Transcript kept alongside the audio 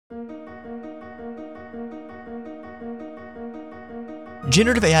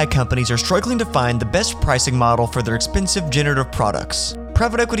Generative AI companies are struggling to find the best pricing model for their expensive generative products.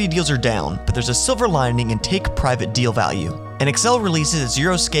 Private equity deals are down, but there's a silver lining in take-private deal value. And Accel releases its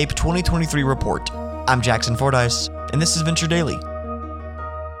Euroscape 2023 report. I'm Jackson Fordyce, and this is Venture Daily.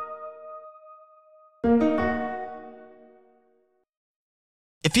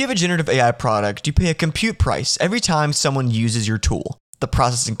 If you have a generative AI product, you pay a compute price every time someone uses your tool. The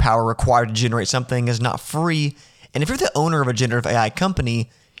processing power required to generate something is not free, and if you're the owner of a generative AI company,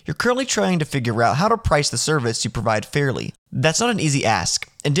 you're currently trying to figure out how to price the service you provide fairly. That's not an easy ask,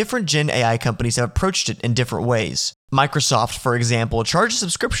 and different Gen AI companies have approached it in different ways. Microsoft, for example, charges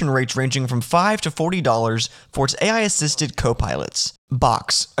subscription rates ranging from $5 to $40 for its AI-assisted copilots.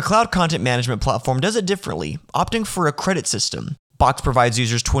 Box, a cloud content management platform, does it differently, opting for a credit system. Box provides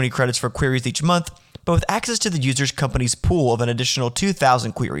users 20 credits for queries each month, but with access to the user's company's pool of an additional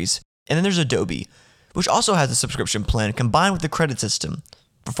 2,000 queries. And then there's Adobe, which also has a subscription plan combined with the credit system.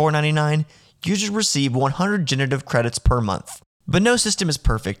 For $4.99, users receive 100 generative credits per month. But no system is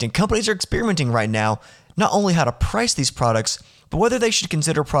perfect, and companies are experimenting right now not only how to price these products, but whether they should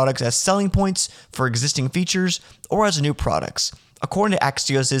consider products as selling points for existing features or as new products, according to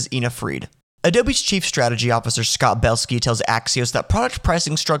Axios' Ina Fried. Adobe's Chief Strategy Officer Scott Belsky tells Axios that product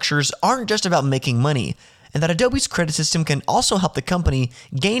pricing structures aren't just about making money, and that Adobe's credit system can also help the company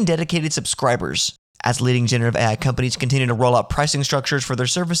gain dedicated subscribers. As leading generative AI companies continue to roll out pricing structures for their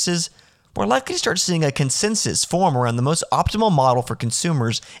services, we're likely to start seeing a consensus form around the most optimal model for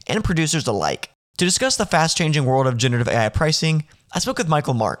consumers and producers alike. To discuss the fast-changing world of generative AI pricing, I spoke with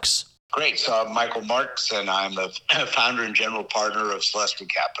Michael Marks. Great. So I'm Michael Marks, and I'm the founder and general partner of Celestia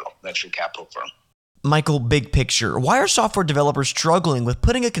Capital, venture capital firm. Michael, big picture, why are software developers struggling with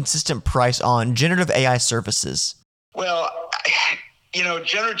putting a consistent price on generative AI services? Well,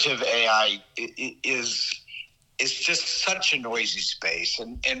 generative AI is just such a noisy space,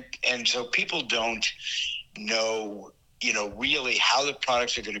 and so people don't know, really how the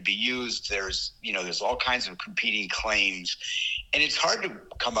products are going to be used. There's all kinds of competing claims, and it's hard to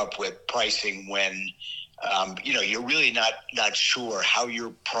come up with pricing when, you're really not sure how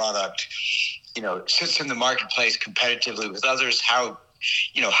your product, sits in the marketplace competitively with others, how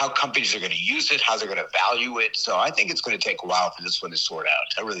companies are going to use it, how they're going to value it. So I think it's going to take a while for this one to sort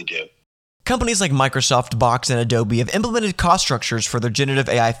out. I really do. Companies like Microsoft, Box, and Adobe have implemented cost structures for their generative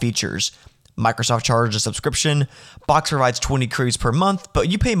AI features. Microsoft charges a subscription, Box provides 20 queries per month, but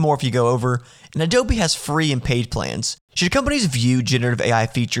you pay more if you go over, and Adobe has free and paid plans. Should companies view generative AI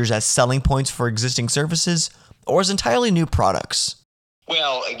features as selling points for existing services, or as entirely new products?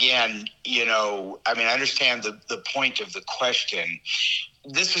 Well, again, I understand the point of the question.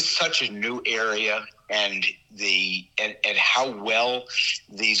 This is such a new area, and how well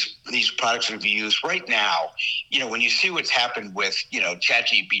these products are being used right now. When you see what's happened with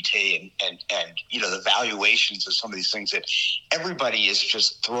ChatGPT and the valuations of some of these things that everybody is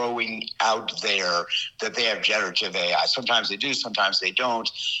just throwing out there that they have generative AI. Sometimes they do, sometimes they don't.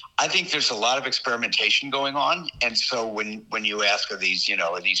 I think there's a lot of experimentation going on, and so when you ask, are these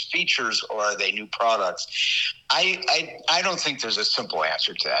features or are they new products? I don't think there's a simple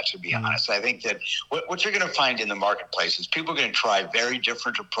answer to that, to be honest. I think that what you're going to find in the marketplace is people are going to try very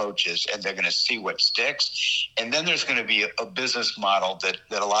different approaches, and they're going to see what sticks. And then there's going to be a business model that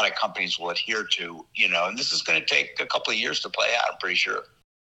a lot of companies will adhere to, and this is going to take a couple of years to play out, I'm pretty sure.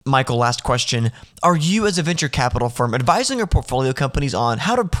 Michael, last question. Are you, as a venture capital firm, advising your portfolio companies on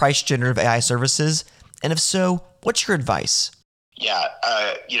how to price generative AI services? And if so, what's your advice? Yeah,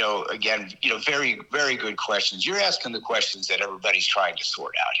 again, very, very good questions. You're asking the questions that everybody's trying to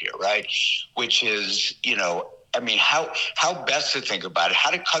sort out here, right? Which is, how best to think about it,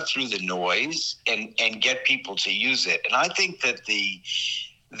 how to cut through the noise and get people to use it. And I think that the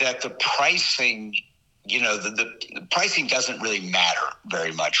pricing, the pricing doesn't really matter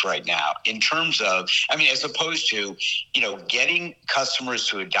very much right now in terms of, as opposed to, getting customers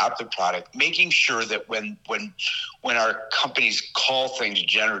to adopt the product, making sure that when our companies call things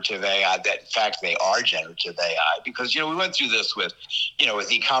generative AI, that in fact they are generative AI, because, we went through this with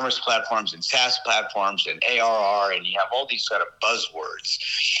e-commerce platforms and SaaS platforms and ARR, and you have all these sort of buzzwords.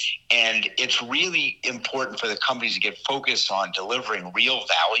 And it's really important for the companies to get focused on delivering real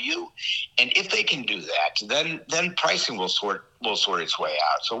value. And if they can do that, then pricing will sort its way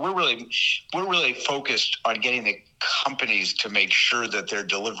out. So we're really focused on getting the companies to make sure that they're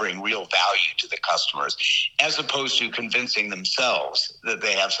delivering real value to the customers, as opposed to convincing themselves that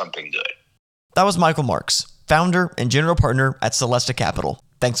they have something good. That was Michael Marks, founder and general partner at Celestia Capital.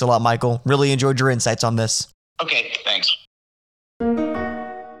 Thanks a lot, Michael. Really enjoyed your insights on this. Okay, thanks.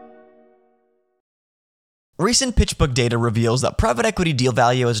 Recent PitchBook data reveals that private equity deal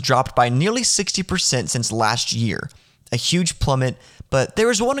value has dropped by nearly 60% since last year. A huge plummet, but there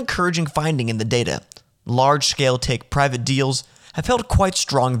is one encouraging finding in the data. Large-scale take-private deals have held quite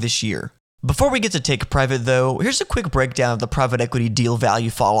strong this year. Before we get to take-private though, here's a quick breakdown of the private equity deal value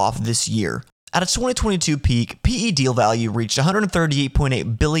fall-off this year. At its 2022 peak, PE deal value reached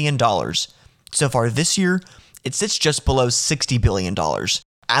 $138.8 billion. So far this year, it sits just below $60 billion.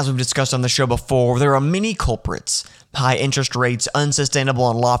 As we've discussed on the show before, there are many culprits. High interest rates, unsustainable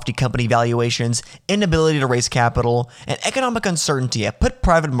and lofty company valuations, inability to raise capital, and economic uncertainty have put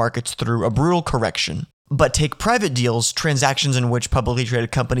private markets through a brutal correction. But take private deals, transactions in which publicly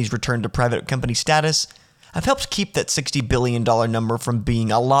traded companies return to private company status, have helped keep that $60 billion number from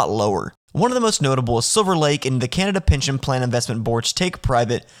being a lot lower. One of the most notable is Silver Lake and the Canada Pension Plan Investment Board's take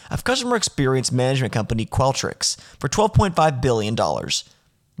private of customer experience management company Qualtrics for $12.5 billion.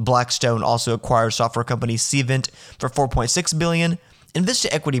 Blackstone also acquired software company Cvent for $4.6 billion, and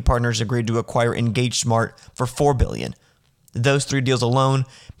Vista Equity Partners agreed to acquire EngageSmart for $4 billion. Those three deals alone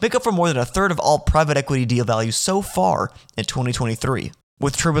make up for more than a third of all private equity deal value so far in 2023.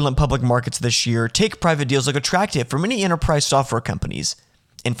 With turbulent public markets this year, take private deals look attractive for many enterprise software companies.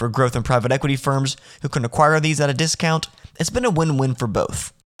 And for growth and private equity firms who can acquire these at a discount, it's been a win-win for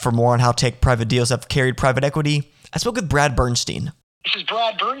both. For more on how take private deals have carried private equity, I spoke with Brad Bernstein. This is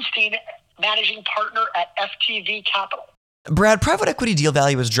Brad Bernstein, managing partner at FTV Capital. Brad, private equity deal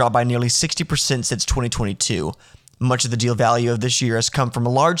value has dropped by nearly 60% since 2022. Much of the deal value of this year has come from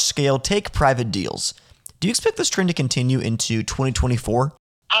large-scale take-private deals. Do you expect this trend to continue into 2024?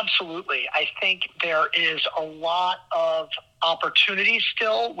 Absolutely. I think there is a lot of opportunity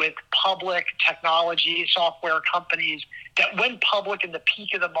still with public technology software companies that went public in the peak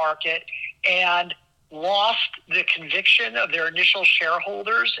of the market and lost the conviction of their initial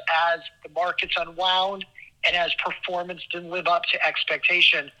shareholders as the markets unwound and as performance didn't live up to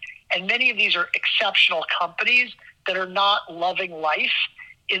expectation. And many of these are exceptional companies that are not loving life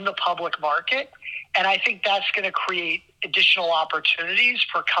in the public market. And I think that's going to create additional opportunities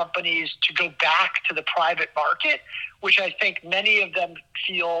for companies to go back to the private market, which I think many of them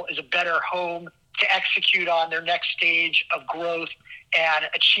feel is a better home to execute on their next stage of growth and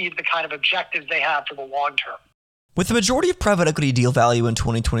achieve the kind of objectives they have for the long term. With the majority of private equity deal value in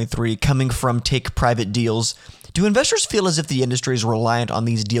 2023 coming from take-private deals, do investors feel as if the industry is reliant on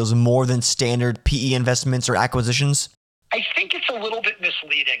these deals more than standard PE investments or acquisitions? I think it's a little bit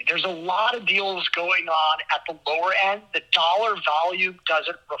misleading. There's a lot of deals going on at the lower end. The dollar value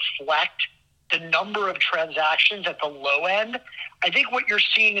doesn't reflect the number of transactions at the low end. I think what you're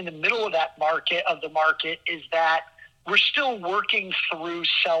seeing in the middle of that market is that we're still working through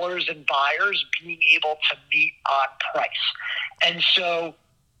sellers and buyers being able to meet on price. And so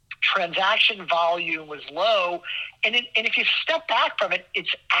transaction volume was low. And if you step back from it, it's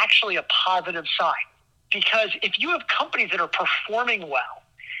actually a positive sign. Because if you have companies that are performing well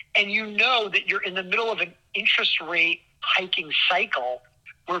and you know that you're in the middle of an interest rate hiking cycle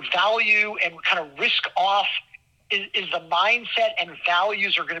where value and kind of risk off is the mindset and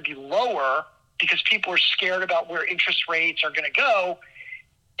values are going to be lower because people are scared about where interest rates are going to go,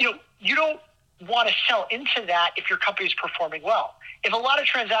 you don't want to sell into that if your company is performing well. If a lot of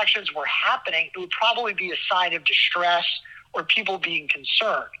transactions were happening, it would probably be a sign of distress or people being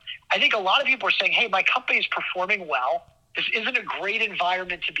concerned. I think a lot of people are saying, hey, my company is performing well. This isn't a great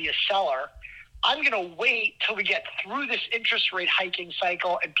environment to be a seller. I'm going to wait till we get through this interest rate hiking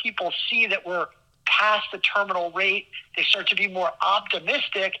cycle and people see that we're past the terminal rate. They start to be more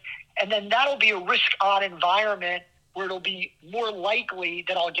optimistic. And then that'll be a risk-on environment where it'll be more likely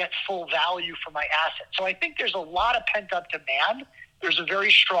that I'll get full value for my asset. So I think there's a lot of pent-up demand. There's a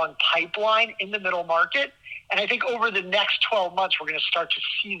very strong pipeline in the middle market. And I think over the next 12 months, we're going to start to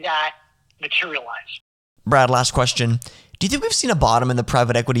see that materialize. Brad, last question. Do you think we've seen a bottom in the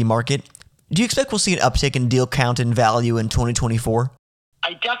private equity market? Do you expect we'll see an uptick in deal count and value in 2024?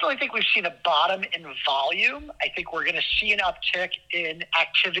 I definitely think we've seen a bottom in volume. I think we're going to see an uptick in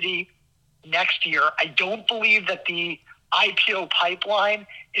activity next year. I don't believe that the IPO pipeline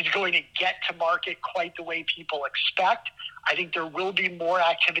is going to get to market quite the way people expect. I think there will be more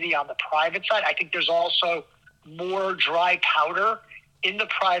activity on the private side. I think there's also more dry powder in the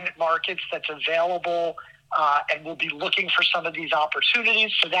private markets that's available, and we'll be looking for some of these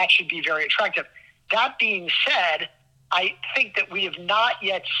opportunities. So that should be very attractive. That being said, I think that we have not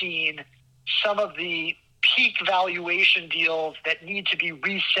yet seen some of the peak valuation deals that need to be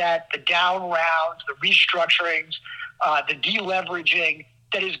reset, the down rounds, the restructurings, the deleveraging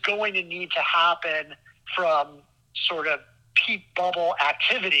that is going to need to happen from sort of peak bubble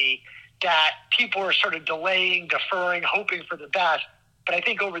activity that people are sort of delaying, deferring, hoping for the best. But I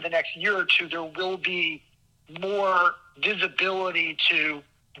think over the next year or two, there will be more visibility to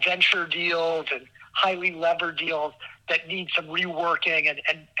venture deals and highly levered deals that need some reworking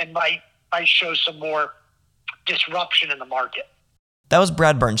and might show some more disruption in the market. That was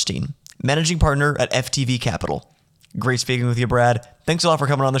Brad Bernstein, managing partner at FTV Capital. Great speaking with you, Brad. Thanks a lot for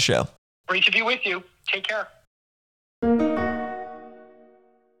coming on the show. Great to be with you. Take care.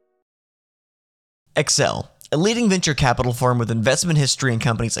 Accel, a leading venture capital firm with investment history in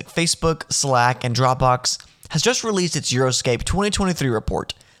companies like Facebook, Slack, and Dropbox, has just released its Euroscape 2023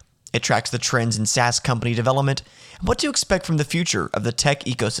 report. It tracks the trends in SaaS company development and what to expect from the future of the tech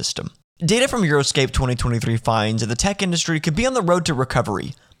ecosystem. Data from Euroscape 2023 finds that the tech industry could be on the road to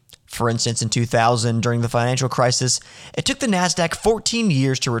recovery. For instance, in 2000, during the financial crisis, it took the Nasdaq 14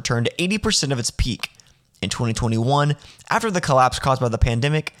 years to return to 80% of its peak. In 2021, after the collapse caused by the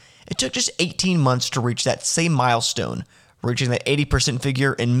pandemic, it took just 18 months to reach that same milestone, reaching that 80%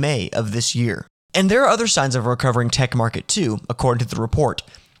 figure in May of this year. And there are other signs of a recovering tech market too, according to the report.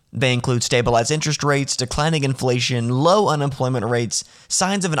 They include stabilized interest rates, declining inflation, low unemployment rates,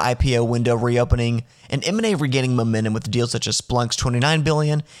 signs of an IPO window reopening, and M&A regaining momentum with deals such as Splunk's $29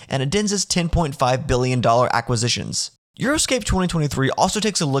 billion and Adenza's $10.5 billion acquisitions. Euroscape 2023 also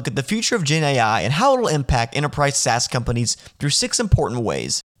takes a look at the future of GenAI and how it will impact enterprise SaaS companies through 6 important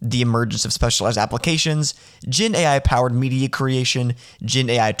ways: the emergence of specialized applications, GenAI-powered media creation,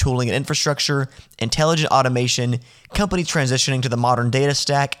 GenAI tooling and infrastructure, intelligent automation, companies transitioning to the modern data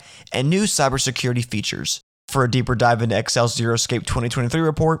stack, and new cybersecurity features. For a deeper dive into Accel's Euroscape 2023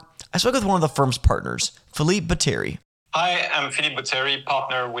 report, I spoke with one of the firm's partners, Philippe Botteri. Hi, I'm Philippe Botteri,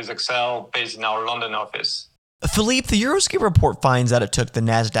 partner with Accel, based in our London office. Philippe, the Euroscape report finds that it took the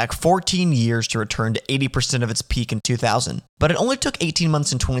Nasdaq 14 years to return to 80% of its peak in 2000, but it only took 18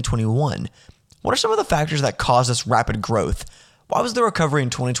 months in 2021. What are some of the factors that caused this rapid growth? Why was the recovery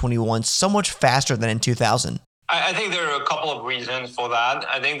in 2021 so much faster than in 2000? I think there are a couple of reasons for that.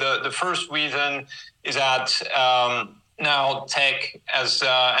 I think the first reason is that now tech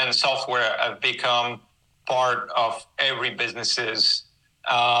and software have become part of every business's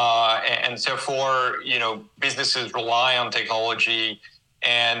and therefore, businesses rely on technology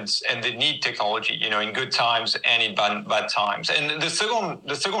and they need technology, in good times and in bad times. And the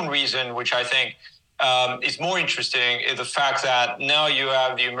second reason, which I think is more interesting, is the fact that now you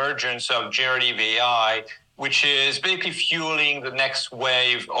have the emergence of generative AI, which is basically fueling the next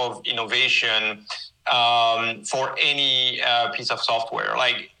wave of innovation for any piece of software.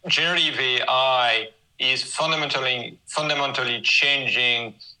 Like generative AI is fundamentally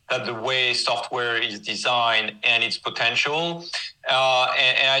changing that the way software is designed and its potential.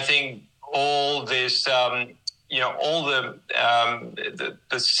 And I think all this, all the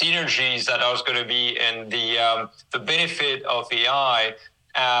synergies that are going to be and the benefit of AI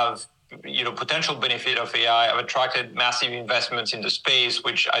have, potential benefit of AI have attracted massive investments in the space,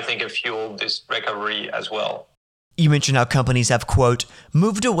 which I think have fueled this recovery as well. You mentioned how companies have, quote,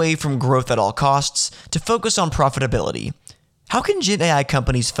 moved away from growth at all costs to focus on profitability. How can GenAI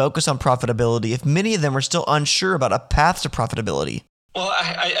companies focus on profitability if many of them are still unsure about a path to profitability? Well,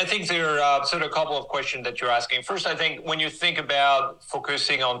 I think there are sort of a couple of questions that you're asking. First, I think when you think about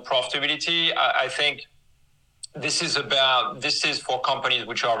focusing on profitability, I think this is for companies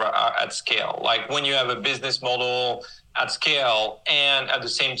which are at scale. Like when you have a business model at scale and at the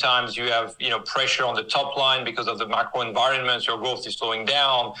same time you have pressure on the top line because of the macro environment, your growth is slowing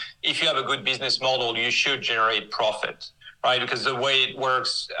down. If you have a good business model, you should generate profit, right? Because the way it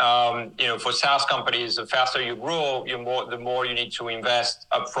works, for SaaS companies, the faster you grow, the more you need to invest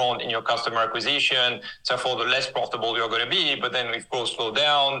upfront in your customer acquisition. Therefore, the less profitable you're going to be. But then if growth slows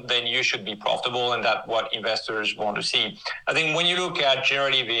down, then you should be profitable, and that's what investors want to see. I think when you look at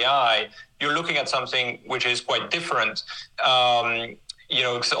generative AI, you're looking at something which is quite different. A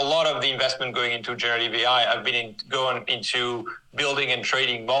lot of the investment going into generative AI have been going into building and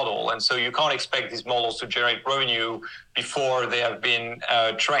trading model. And so you can't expect these models to generate revenue before they have been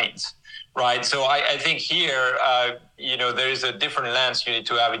trained, right? So I think here, there is a different lens you need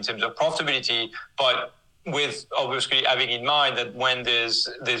to have in terms of profitability, but with obviously having in mind that when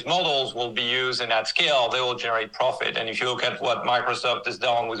these models will be used and at scale, they will generate profit. And if you look at what Microsoft has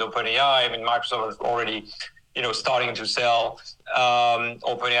done with OpenAI, Microsoft is already, starting to sell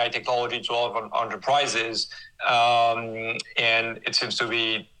OpenAI technology to all of enterprises, and it seems to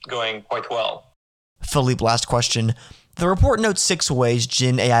be going quite well. Philippe, last question. The report notes 6 ways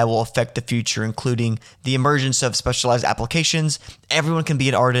Gen AI will affect the future, including the emergence of specialized applications, everyone can be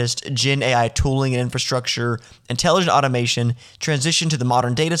an artist, Gen AI tooling and infrastructure, intelligent automation, transition to the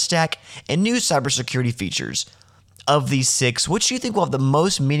modern data stack, and new cybersecurity features. Of these 6, which do you think will have the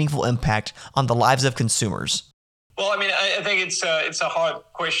most meaningful impact on the lives of consumers? Well, I mean, I think it's a hard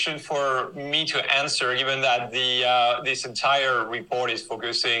question for me to answer, given that this entire report is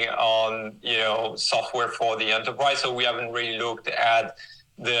focusing on software for the enterprise. So we haven't really looked at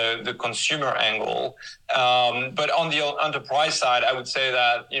the consumer angle. But on the enterprise side, I would say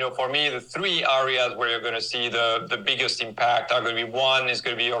that for me, the 3 areas where you're going to see the biggest impact are going to be, one is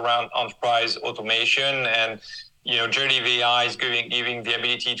going to be around enterprise automation, and generative AI is giving the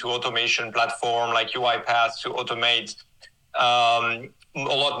ability to automation platform like UiPath to automate a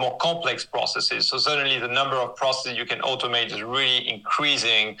lot more complex processes. So suddenly the number of processes you can automate is really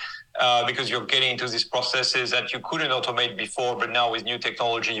increasing because you're getting into these processes that you couldn't automate before, but now with new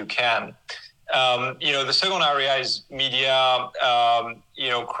technology you can. The second area is media,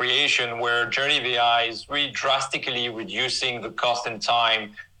 creation, where generative AI is really drastically reducing the cost and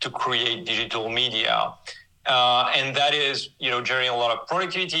time to create digital media. And that is, generating a lot of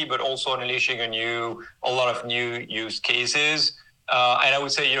productivity, but also unleashing a lot of new use cases. And I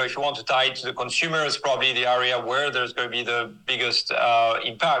would say, if you want to tie it to the consumer, it's probably the area where there's going to be the biggest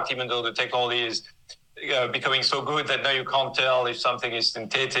impact, even though the technology is becoming so good that now you can't tell if something is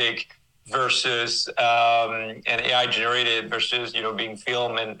synthetic versus an AI generated versus being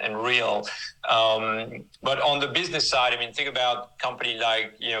filmed and real. But on the business side, I mean, think about company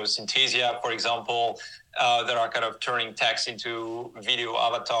like Synthesia, for example, that are kind of turning text into video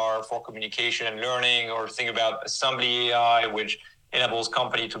avatar for communication and learning, or think about Assembly AI, which enables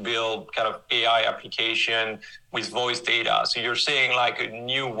company to build kind of AI application with voice data. So you're seeing like a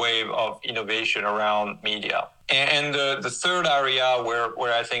new wave of innovation around media. And the third area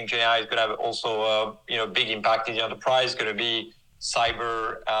where I think GenAI is going to have also a big impact in the enterprise is going to be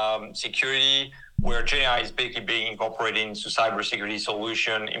cyber security, where GenAI is basically being incorporated into cybersecurity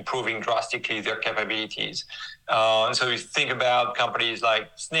solution, improving drastically their capabilities. And so you think about companies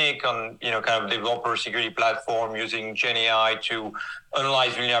like Snyk on, kind of developer security platform using GenAI to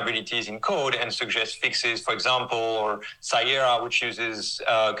analyze vulnerabilities in code and suggest fixes, for example, or Cyera, which uses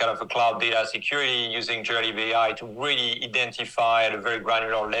kind of a cloud data security using generative AI to really identify at a very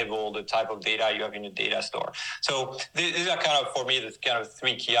granular level the type of data you have in a data store. So these are kind of, for me, the kind of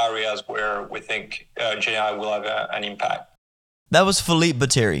 3 key areas where we think GenAI will have an impact. That was Philippe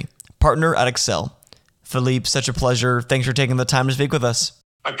Botteri, partner at Accel. Philippe, such a pleasure. Thanks for taking the time to speak with us.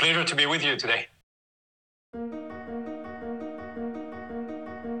 My pleasure to be with you today.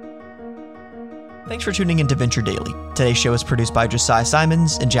 Thanks for tuning into Venture Daily. Today's show is produced by Josiah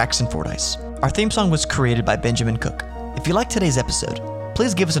Simons and Jackson Fordyce. Our theme song was created by Benjamin Cook. If you liked today's episode,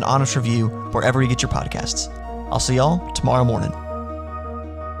 please give us an honest review wherever you get your podcasts. I'll see y'all tomorrow morning.